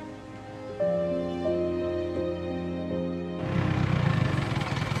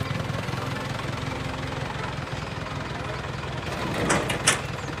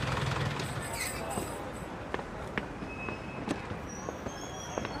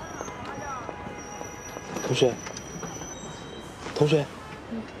同学，同学，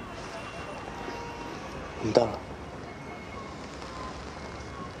我们到了。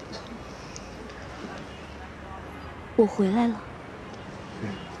我回来了。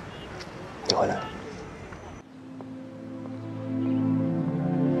你回来了。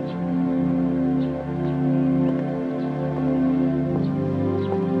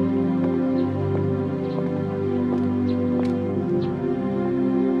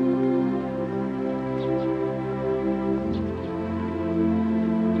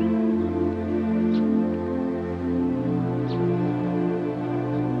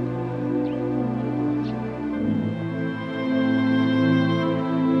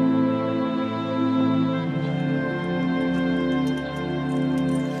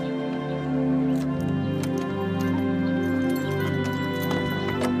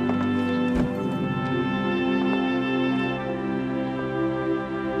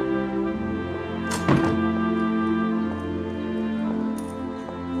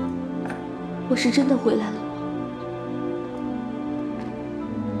我是真的回来了吗？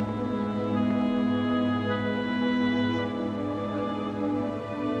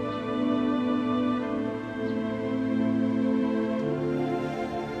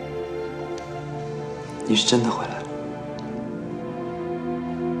你是真的回来了。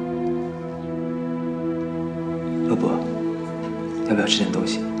罗伯，要不要吃点东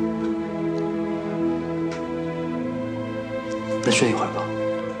西？再睡一会儿吧。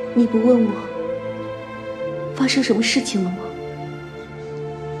你不问我发生什么事情了吗？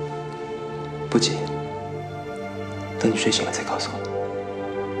不急，等你睡醒了再告诉我。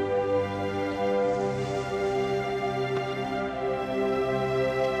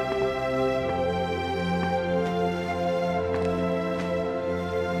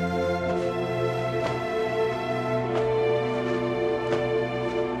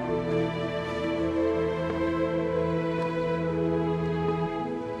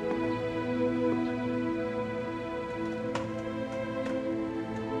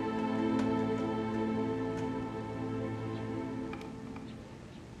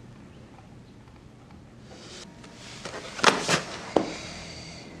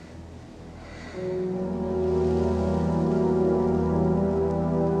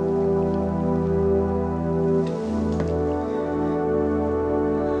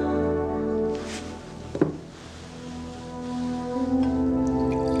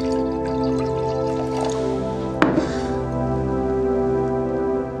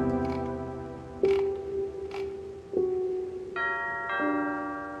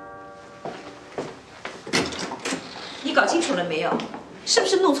你搞清楚了没有？是不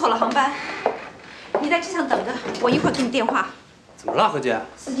是弄错了航班？你在机场等着，我一会儿给你电话。怎么了，何姐？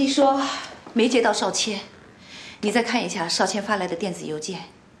司机说没接到邵谦，你再看一下邵谦发来的电子邮件，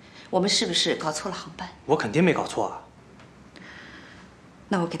我们是不是搞错了航班？我肯定没搞错啊。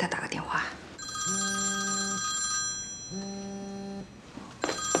那我给他打个电话。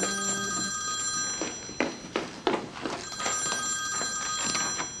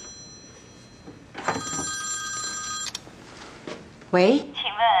喂，请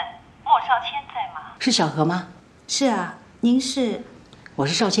问莫少谦在吗？是小何吗？是啊，您是？我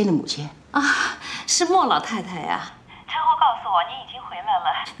是少谦的母亲。啊，是莫老太太呀。车后告诉我您已经回来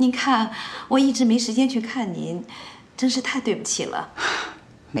了。您看，我一直没时间去看您，真是太对不起了。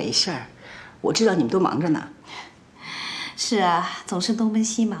没事儿，我知道你们都忙着呢。是啊，总是东奔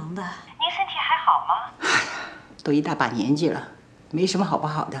西忙的。您身体还好吗？都一大把年纪了，没什么好不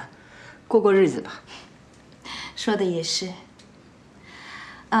好的，过过日子吧。说的也是。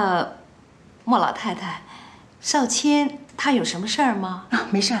莫老太太，少谦他有什么事儿吗？啊，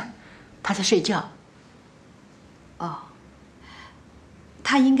没事儿，他在睡觉。哦，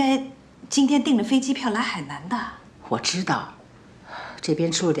他应该今天订了飞机票来海南的。我知道，这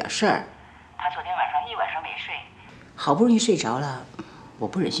边出了点事儿。他昨天晚上一晚上没睡，好不容易睡着了，我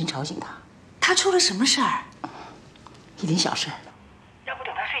不忍心吵醒他。他出了什么事儿？一点小事儿。要不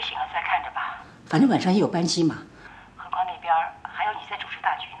等他睡醒了再看着吧。反正晚上也有班机嘛。何况那边还有你在主持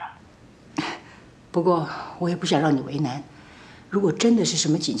大局呢。不过我也不想让你为难，如果真的是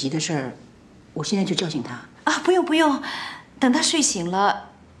什么紧急的事儿，我现在就叫醒他。啊，不用不用，等他睡醒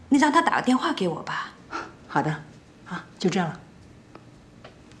了，你让他打个电话给我吧。好的，啊，就这样了。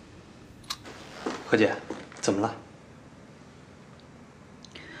何姐，怎么了？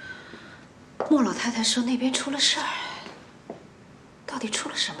莫老太太说那边出了事儿，到底出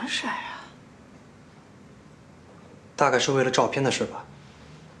了什么事儿啊？大概是为了照片的事吧。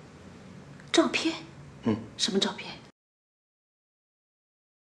照片？嗯，什么照片？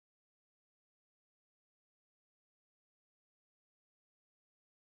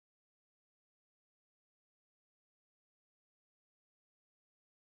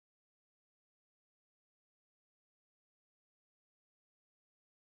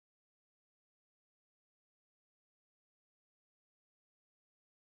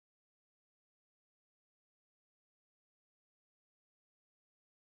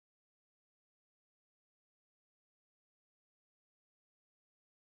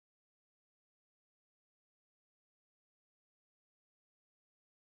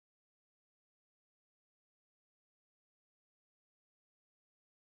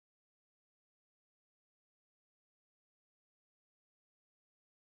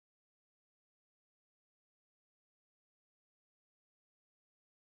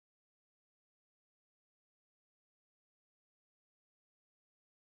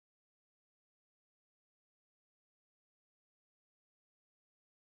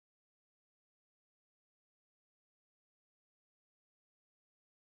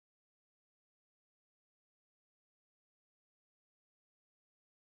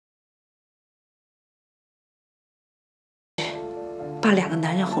把2个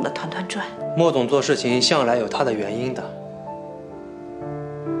男人哄得团团转。莫总做事情向来有他的原因的。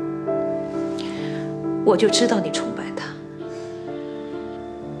我就知道你崇拜她。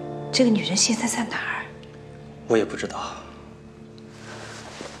这个女人现在在哪儿？我也不知道。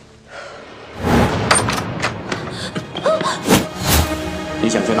你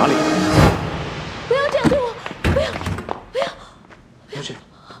想去哪里？不要这样对我！不要！不要！同学，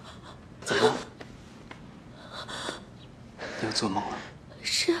怎么了？你又做梦了？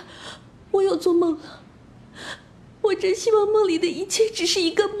是，我又做梦了。我真希望梦里的一切只是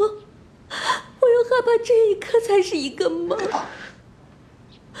一个梦，我又害怕这一刻才是一个梦。别怕，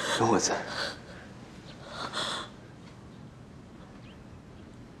有我在。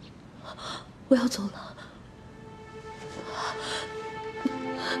我要走了。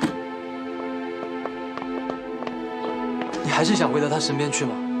你还是想回到他身边去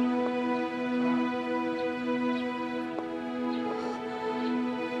吗？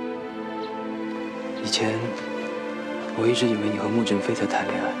以前我一直以为你和穆振飞在谈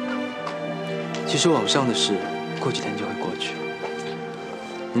恋爱，其实网上的事过几天就会过去。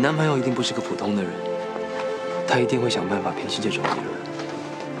你男朋友一定不是个普通的人，他一定会想办法平息这种议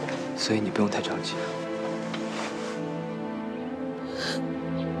论，所以你不用太着急。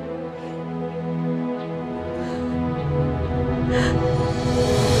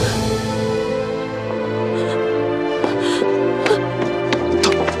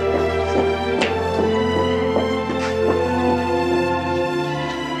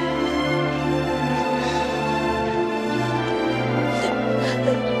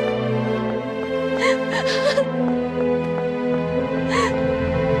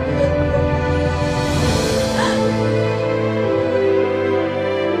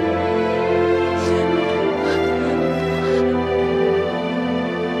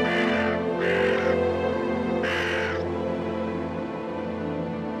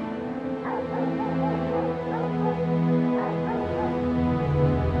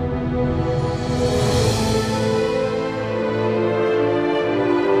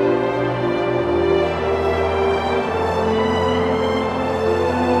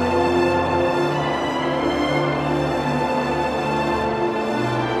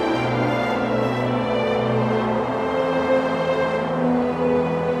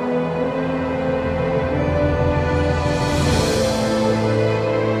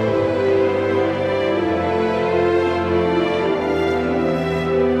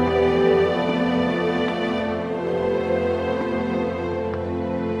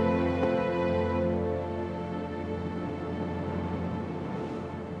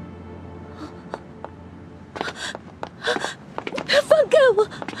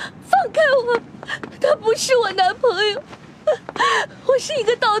是我男朋友。我是一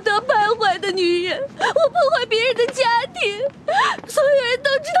个道德败坏的女人，我破坏别人的家庭，所有人都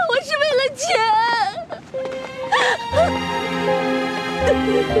知道我是为了钱。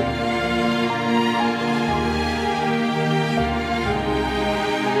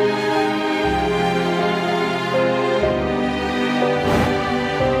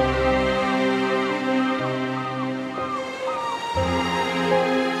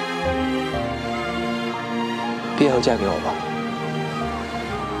必要嫁给我吧，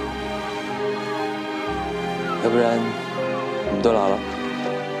要不然我们都老了。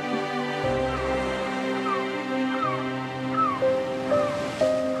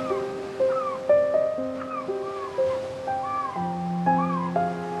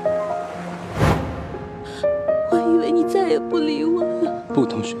我以为你再也不理我了。不，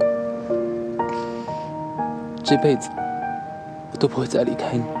同学，这辈子我都不会再离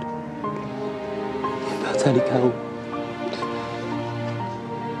开你。不要再离开我，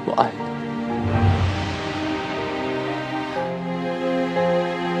我爱你。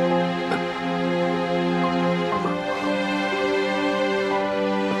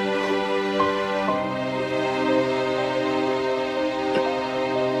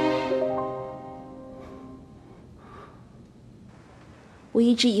我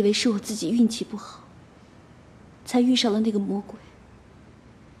一直以为是我自己运气不好，才遇上了那个魔鬼。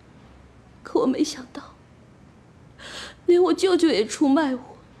可我没想到，连我舅舅也出卖我。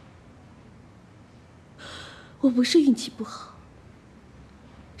我不是运气不好，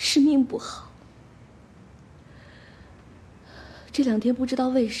是命不好。这2天不知道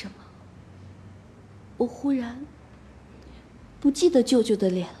为什么，我忽然不记得舅舅的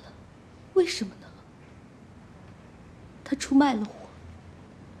脸了。为什么呢？他出卖了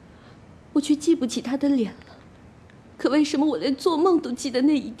我却记不起他的脸了。可为什么我连做梦都记得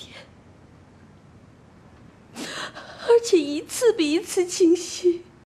那一天？而且一次比一次清晰。